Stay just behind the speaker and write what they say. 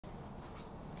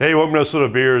Hey, welcome to this little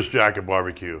Beers Jack of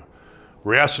Barbecue.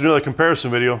 We're asked to do another comparison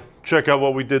video. Check out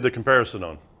what we did the comparison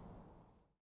on.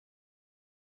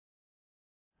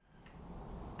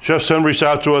 ChefsTemp reached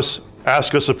out to us,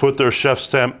 asked us to put their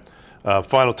ChefsTemp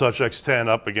Finaltouch X10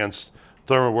 up against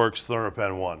Thermoworks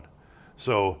Thermapen 1.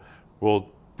 So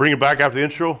we'll bring it back after the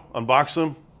intro, unbox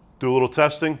them, do a little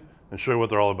testing, and show you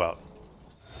what they're all about.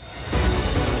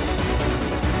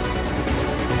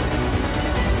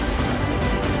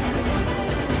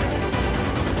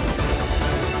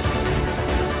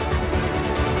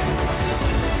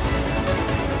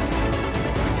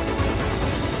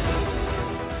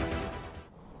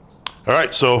 All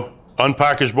right, so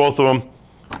unpackaged both of them.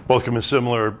 Both come in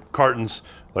similar cartons.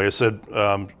 Like I said,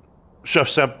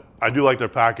 ChefsTemp, I do like their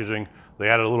packaging. They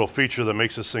added a little feature that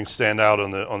makes this thing stand out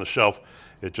on the shelf.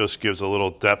 It just gives a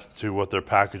little depth to what their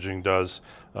packaging does.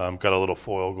 Got a little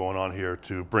foil going on here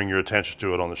to bring your attention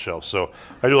to it on the shelf. So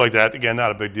I do like that. Again,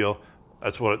 not a big deal.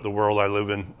 That's what the world I live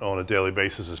in on a daily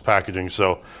basis is packaging.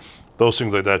 So those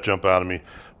things like that jump out at me.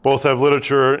 Both have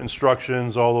literature,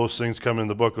 instructions, all those things come in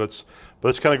the booklets. But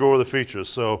let's kind of go over the features.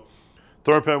 So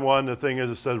Thermapen 1, the thing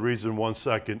is, it says reads in 1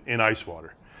 second in ice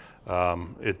water.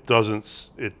 It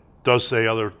does say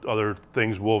other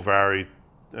things will vary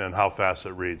and how fast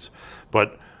it reads.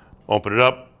 But open it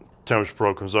up, temperature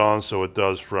probe comes on, so it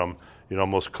does from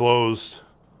almost closed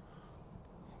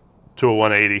to a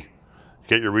 180. You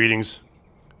get your readings,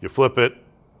 you flip it,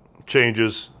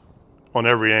 changes on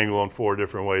every angle in 4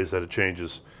 different ways that it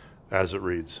changes as it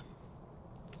reads.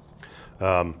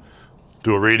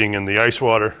 Do a reading in the ice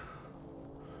water.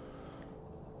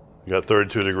 You got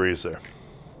 32 degrees there.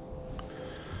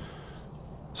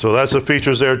 So that's the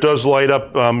features there. It does light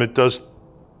up.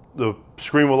 The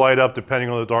screen will light up depending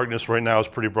on the darkness. Right now it's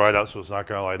pretty bright out, so it's not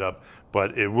going to light up,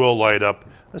 but it will light up.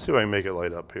 Let's see if I can make it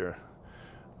light up here.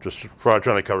 Just trying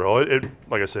to cover it.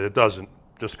 Like I said, it doesn't,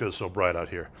 just because it's so bright out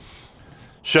here.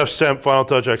 ChefsTemp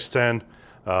Finaltouch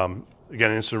X10.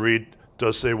 Again, instant read.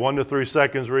 Does say 1 to 3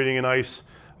 seconds reading in ice.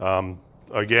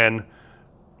 Again,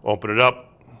 open it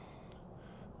up.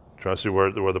 Try to see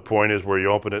where the point is where you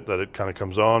open it, that it kind of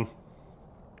comes on.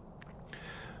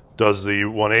 Does the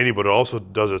 180, but it also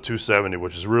does a 270,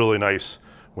 which is really nice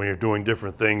when you're doing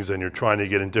different things and you're trying to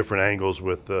get in different angles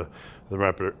with the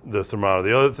thermometer.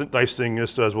 The other nice thing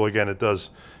this does, well, again, it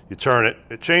does, you turn it,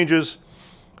 it changes.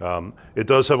 It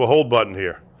does have a hold button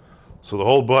here. So the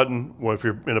hold button, if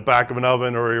you're in the back of an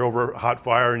oven or you're over a hot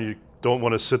fire and you don't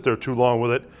want to sit there too long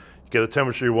with it, you get the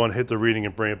temperature you want, hit the reading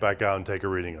and bring it back out and take a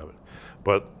reading of it.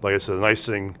 But like I said, the nice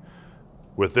thing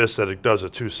with this that it does a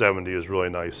 270 is really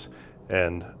nice.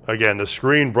 And again, the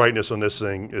screen brightness on this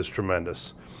thing is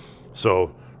tremendous.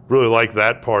 So really like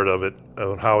that part of it,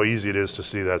 of how easy it is to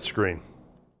see that screen.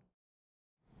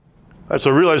 All right,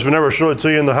 so I realized we never showed it to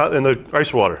you in the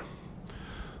ice water.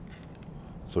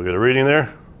 So we get a reading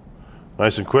there.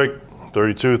 Nice and quick,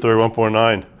 32,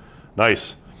 31.9,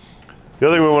 nice. The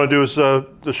other thing we want to do is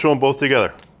just show them both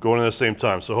together, going in at the same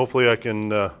time. So hopefully I can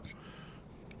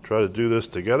try to do this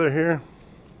together here.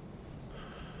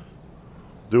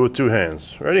 Do it with 2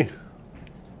 hands. Ready?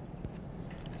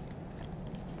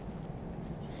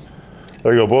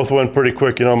 There you go, both went pretty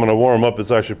quick. I'm going to warm them up.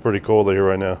 It's actually pretty cold here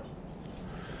right now.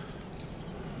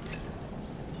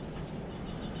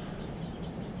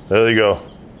 There you go.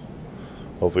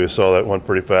 Hopefully you saw that one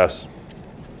pretty fast.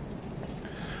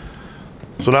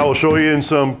 So now we'll show you in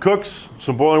some cooks,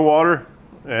 some boiling water,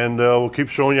 and we'll keep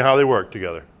showing you how they work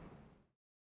together.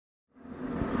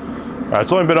 All right,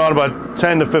 it's only been on about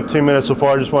 10 to 15 minutes so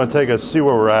far. I just want to see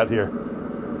where we're at here.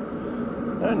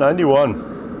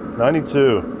 91,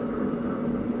 92.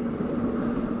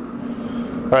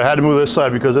 All right, I had to move this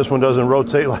side because this one doesn't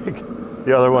rotate like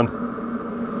the other one.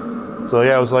 So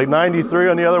yeah, it was like 93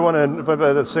 on the other one, and if I'm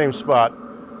at the same spot,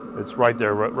 it's right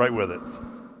there, right with it.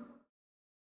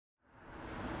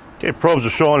 Okay, probes are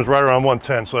showing it's right around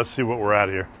 110, so let's see what we're at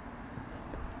here.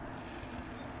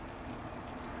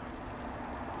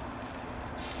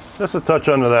 Just a touch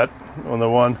under that on the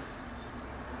one,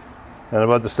 and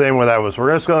about the same where that was.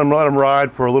 We're just going to let them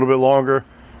ride for a little bit longer.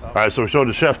 All right, so we showed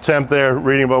the ChefsTemp there,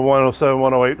 reading about 107,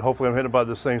 108. Hopefully I'm hitting about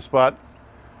the same spot.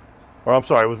 Or I'm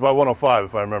sorry, it was about 105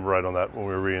 if I remember right on that when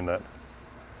we were reading that.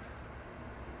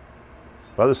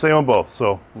 About the same on both,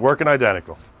 so working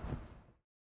identical.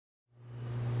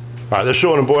 All right, they're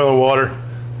showing in boiling water.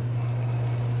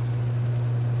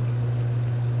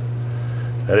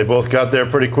 And they both got there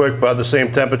pretty quick, about the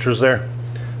same temperatures there.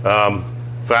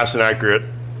 Fast and accurate,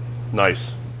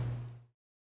 nice.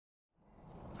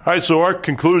 All right, so our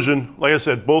conclusion, like I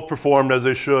said, both performed as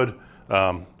they should.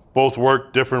 Both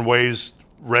worked different ways,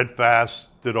 read fast,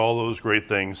 did all those great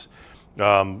things.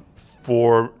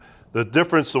 For the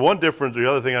difference, the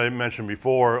other thing I didn't mention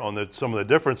before on some of the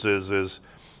differences is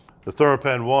the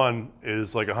Thermapen 1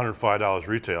 is like $105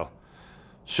 retail.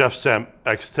 ChefsTemp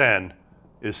X10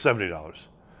 is $70.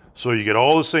 So you get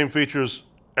all the same features,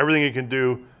 everything it can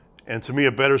do, and to me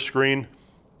a better screen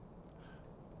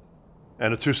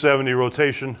and a 270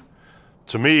 rotation.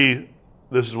 To me,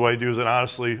 this is what I do, and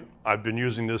honestly, I've been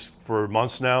using this for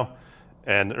months now,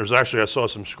 and there's actually, I saw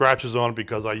some scratches on it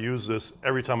because I use this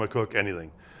every time I cook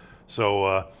anything.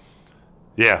 So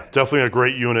yeah, definitely a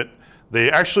great unit. They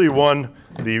actually won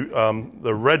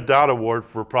the Red Dot Award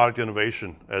for product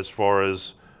innovation as far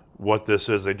as what this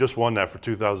is. They just won that for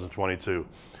 2022.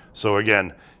 So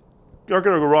again, you're not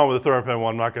going to go wrong with the Thermapen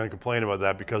 1. I'm not going to complain about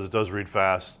that because it does read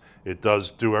fast. It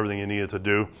does do everything you need it to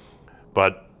do.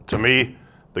 But to me,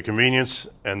 the convenience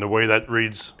and the way that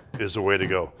reads is the way to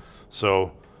go.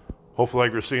 So hopefully,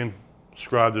 like you're seeing,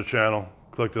 subscribe to the channel,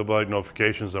 click the bell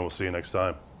notifications, and we'll see you next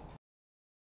time.